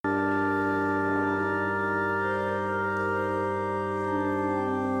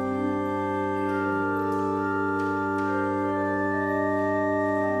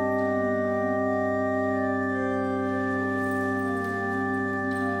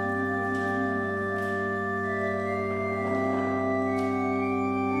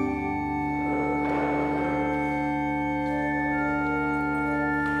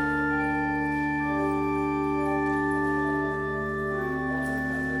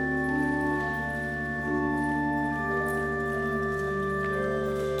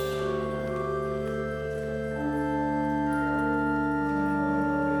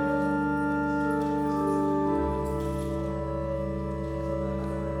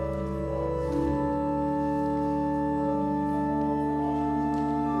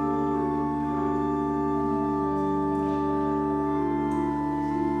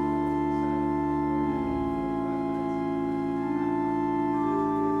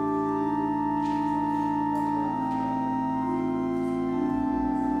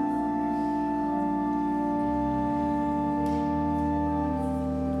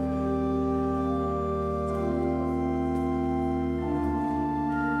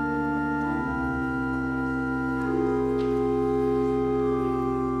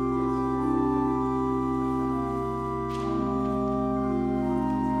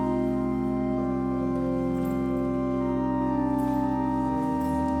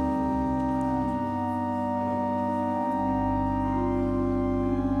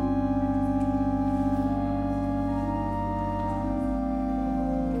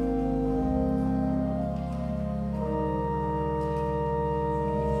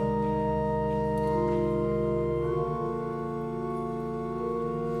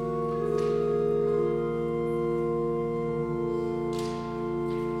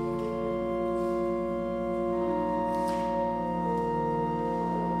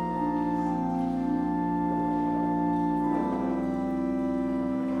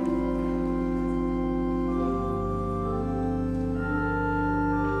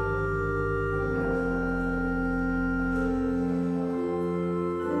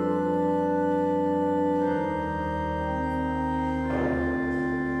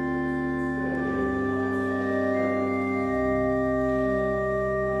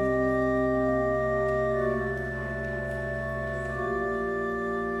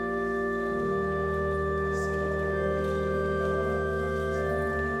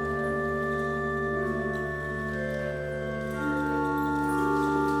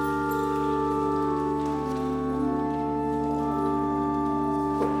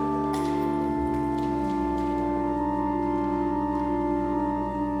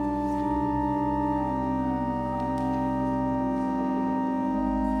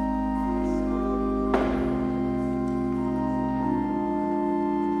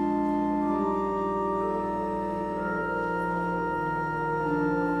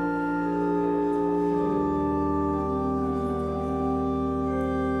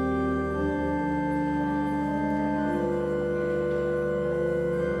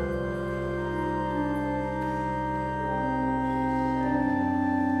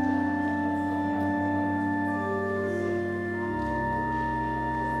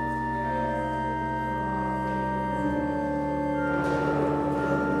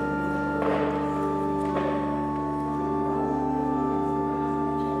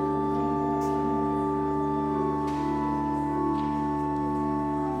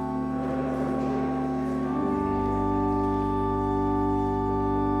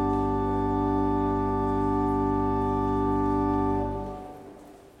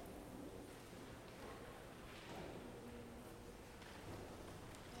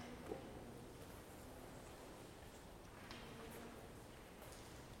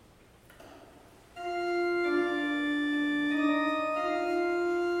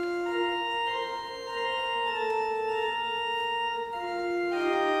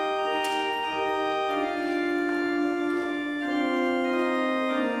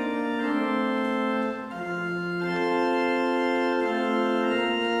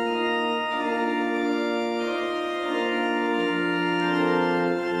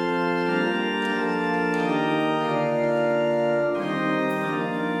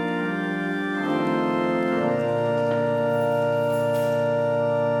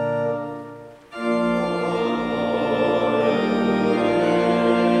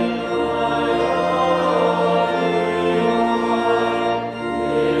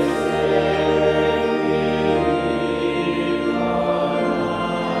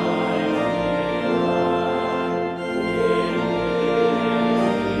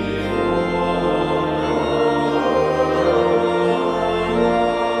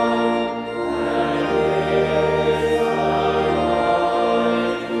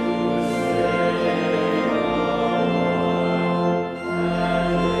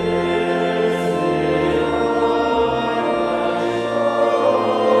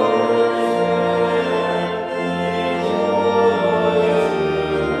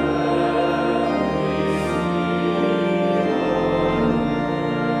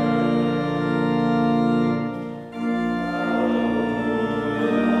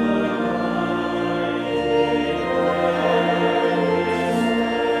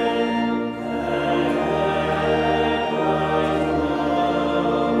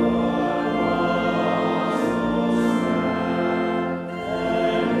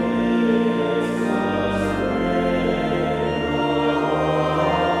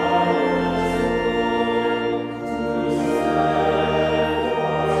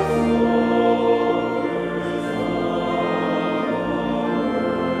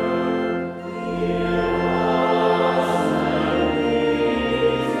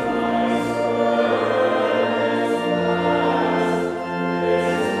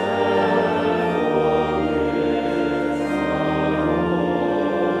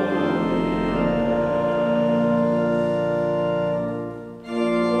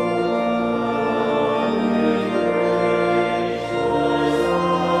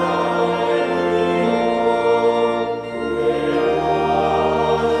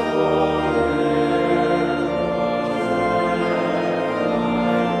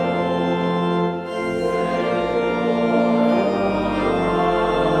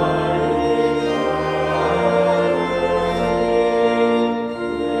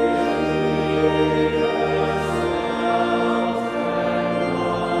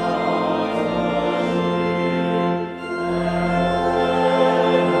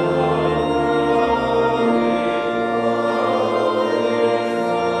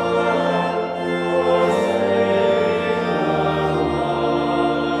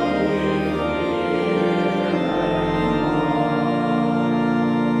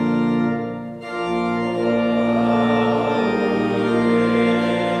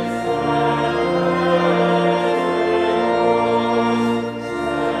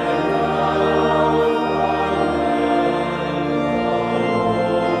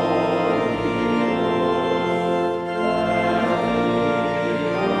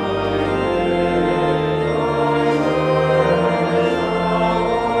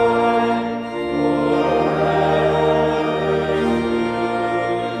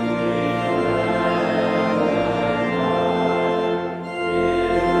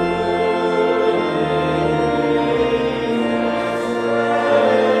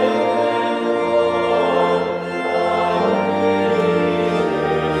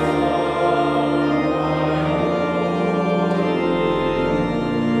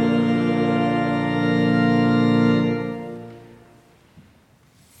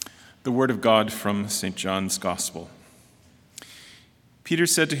word of God from St. John's Gospel.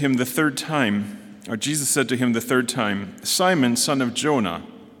 Jesus said to him the third time, "Simon, son of Jonah,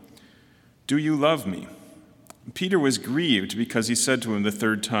 do you love me?" Peter was grieved because he said to him the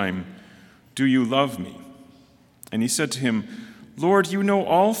third time, "Do you love me?" And he said to him, "Lord, you know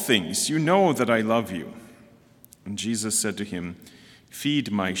all things. You know that I love you." And Jesus said to him,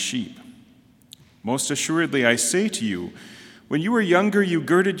 "Feed my sheep. Most assuredly, I say to you, when you were younger, you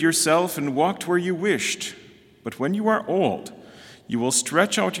girded yourself and walked where you wished. But when you are old, you will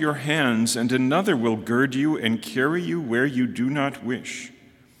stretch out your hands, and another will gird you and carry you where you do not wish."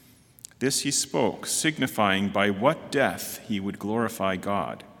 This he spoke, signifying by what death he would glorify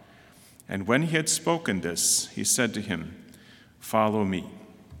God. And when he had spoken this, he said to him, "Follow me."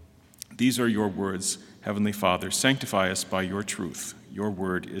 These are your words, Heavenly Father. Sanctify us by your truth. Your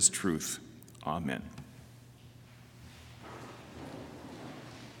word is truth. Amen.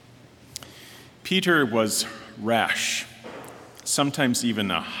 Peter was rash, sometimes even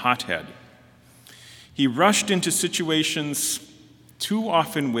a hothead. He rushed into situations too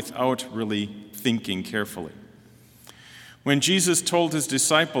often without really thinking carefully. When Jesus told his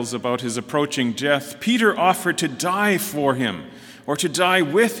disciples about his approaching death, Peter offered to die for him or to die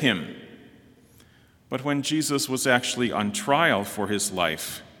with him. But when Jesus was actually on trial for his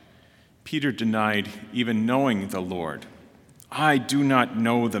life, Peter denied even knowing the Lord. "I do not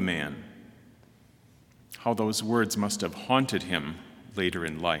know the man." How those words must have haunted him later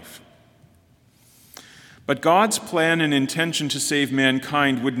in life. But God's plan and intention to save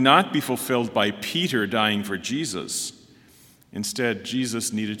mankind would not be fulfilled by Peter dying for Jesus. Instead,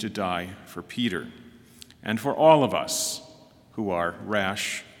 Jesus needed to die for Peter and for all of us who are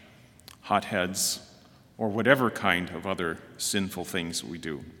rash, hotheads, or whatever kind of other sinful things we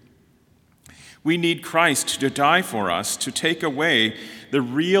do. We need Christ to die for us, to take away the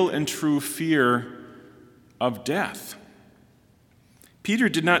real and true fear of death. Peter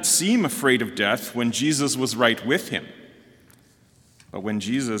did not seem afraid of death when Jesus was right with him. But when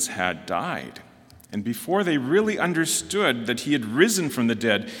Jesus had died, and before they really understood that he had risen from the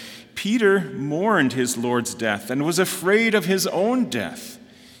dead, Peter mourned his Lord's death and was afraid of his own death.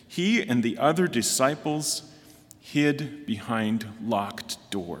 He and the other disciples hid behind locked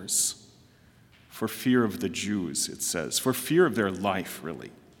doors for fear of the Jews, it says, for fear of their life,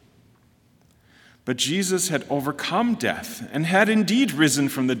 really. But Jesus had overcome death and had indeed risen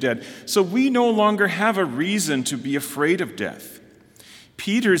from the dead, so we no longer have a reason to be afraid of death.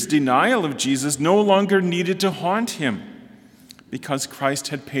 Peter's denial of Jesus no longer needed to haunt him because Christ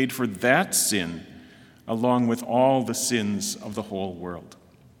had paid for that sin along with all the sins of the whole world.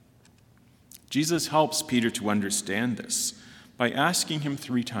 Jesus helps Peter to understand this by asking him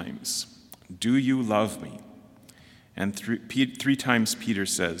 3 times, "Do you love me?" And three times Peter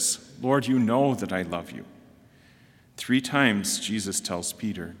says, "Lord, you know that I love you." 3 times Jesus tells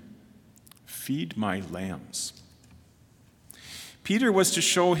Peter, "Feed my lambs." Peter was to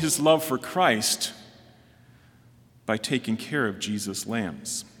show his love for Christ by taking care of Jesus'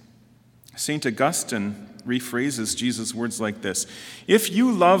 lambs. St. Augustine rephrases Jesus' words like this: "If you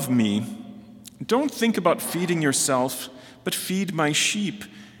love me, don't think about feeding yourself, but feed my sheep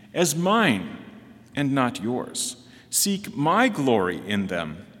as mine and not yours. Seek my glory in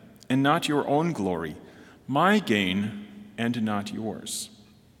them and not your own glory, my gain and not yours."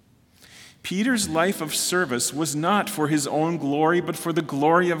 Peter's life of service was not for his own glory, but for the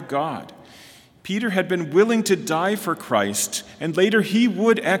glory of God. Peter had been willing to die for Christ, and later he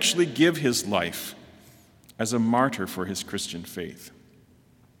would actually give his life as a martyr for his Christian faith.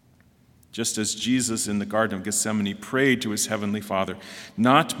 Just as Jesus in the Garden of Gethsemane prayed to his heavenly Father,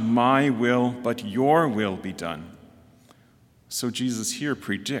 "Not my will, but your will be done," so Jesus here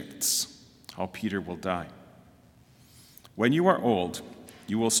predicts how Peter will die. "When you are old,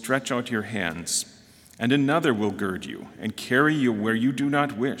 you will stretch out your hands, and another will gird you and carry you where you do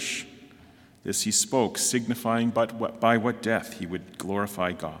not wish." This he spoke, signifying by what death he would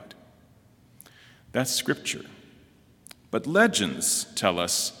glorify God. That's scripture. But legends tell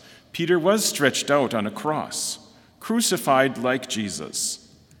us Peter was stretched out on a cross, crucified like Jesus.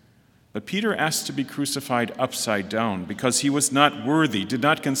 But Peter asked to be crucified upside down because he was not worthy, did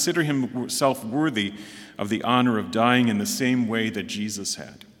not consider himself worthy of the honor of dying in the same way that Jesus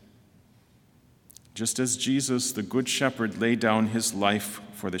had. Just as Jesus, the good shepherd, laid down his life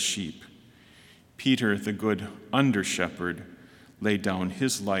for the sheep, Peter, the good under-shepherd, laid down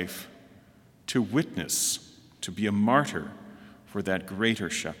his life to witness, to be a martyr for that greater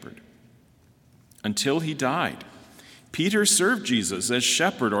shepherd. Until he died, Peter served Jesus as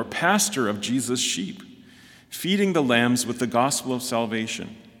shepherd or pastor of Jesus' sheep, feeding the lambs with the gospel of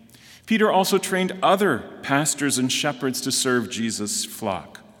salvation. Peter also trained other pastors and shepherds to serve Jesus'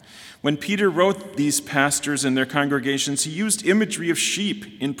 flock. When Peter wrote these pastors and their congregations, he used imagery of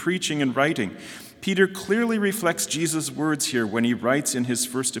sheep in preaching and writing. Peter clearly reflects Jesus' words here when he writes in his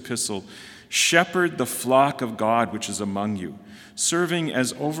first epistle, "Shepherd the flock of God which is among you, serving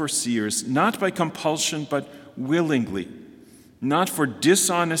as overseers, not by compulsion but willingly, not for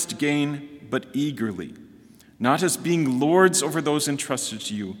dishonest gain but eagerly, not as being lords over those entrusted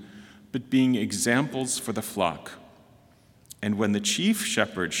to you, but being examples for the flock. And when the chief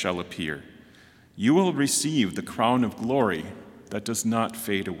shepherd shall appear, you will receive the crown of glory that does not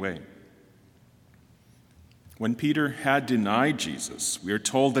fade away." When Peter had denied Jesus, we are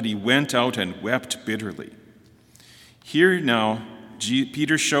told that he went out and wept bitterly. Here now,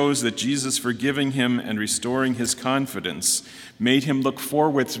 Peter shows that Jesus forgiving him and restoring his confidence made him look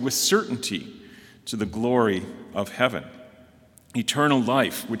forward with certainty to the glory of heaven, eternal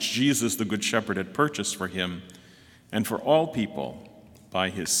life, which Jesus, the Good Shepherd, had purchased for him and for all people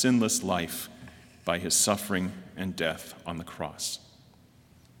by his sinless life, by his suffering and death on the cross.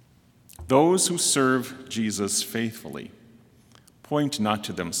 Those who serve Jesus faithfully point not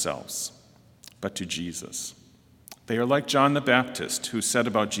to themselves, but to Jesus. They are like John the Baptist, who said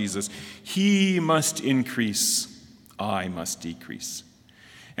about Jesus, "He must increase, I must decrease."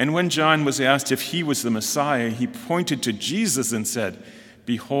 And when John was asked if he was the Messiah, he pointed to Jesus and said,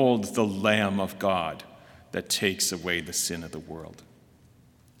 "Behold the Lamb of God that takes away the sin of the world."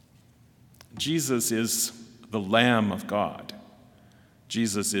 Jesus is the Lamb of God.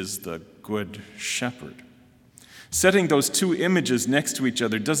 Jesus is the Good Shepherd. Setting those two images next to each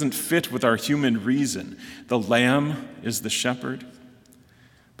other doesn't fit with our human reason. The Lamb is the shepherd.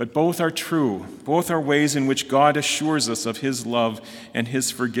 But both are true. Both are ways in which God assures us of his love and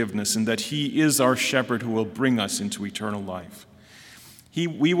his forgiveness, and that he is our shepherd who will bring us into eternal life.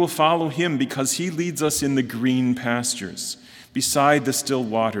 We will follow him because he leads us in the green pastures, beside the still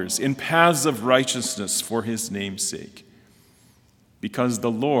waters, in paths of righteousness for his name's sake. Because the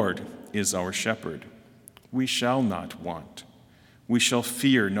Lord is our shepherd, we shall not want. We shall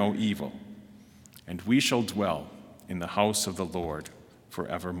fear no evil, and we shall dwell in the house of the Lord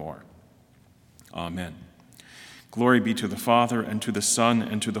forevermore. Amen. Glory be to the Father, and to the Son,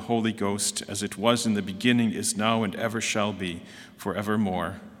 and to the Holy Ghost, as it was in the beginning, is now, and ever shall be,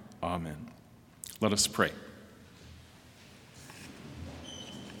 forevermore. Amen. Let us pray.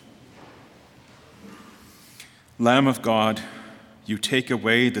 Lamb of God, you take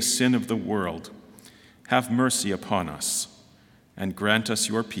away the sin of the world. Have mercy upon us, and grant us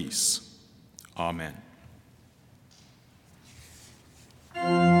your peace. Amen.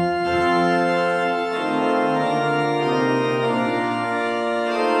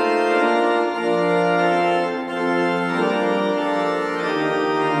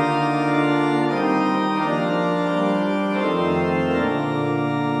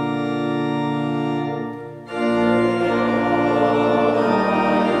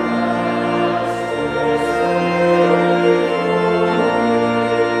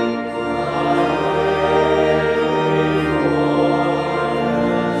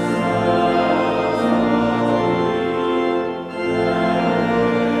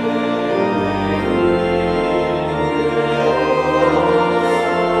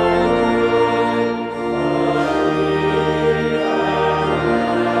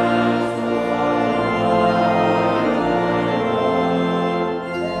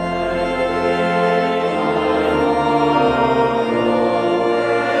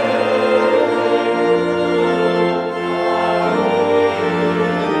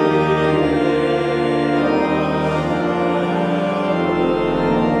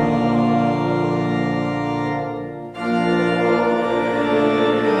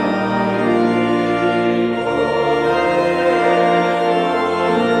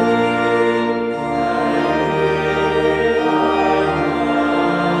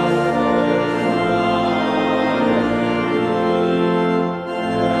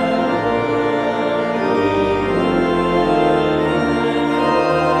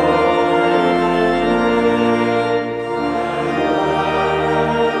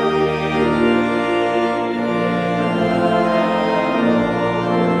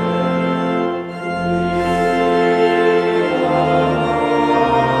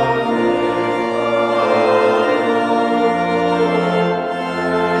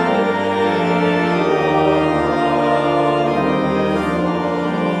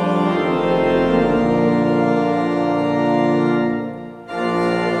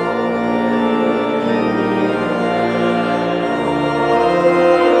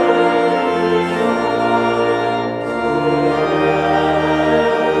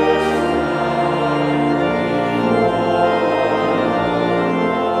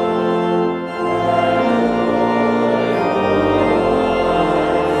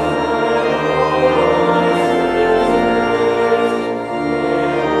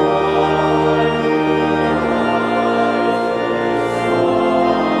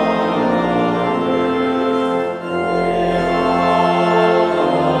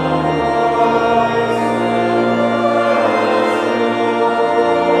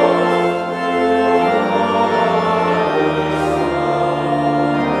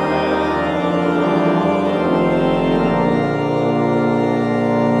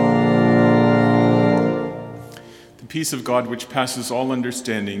 peace of God, which passes all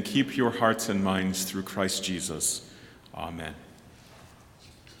understanding, keep your hearts and minds through Christ Jesus. Amen.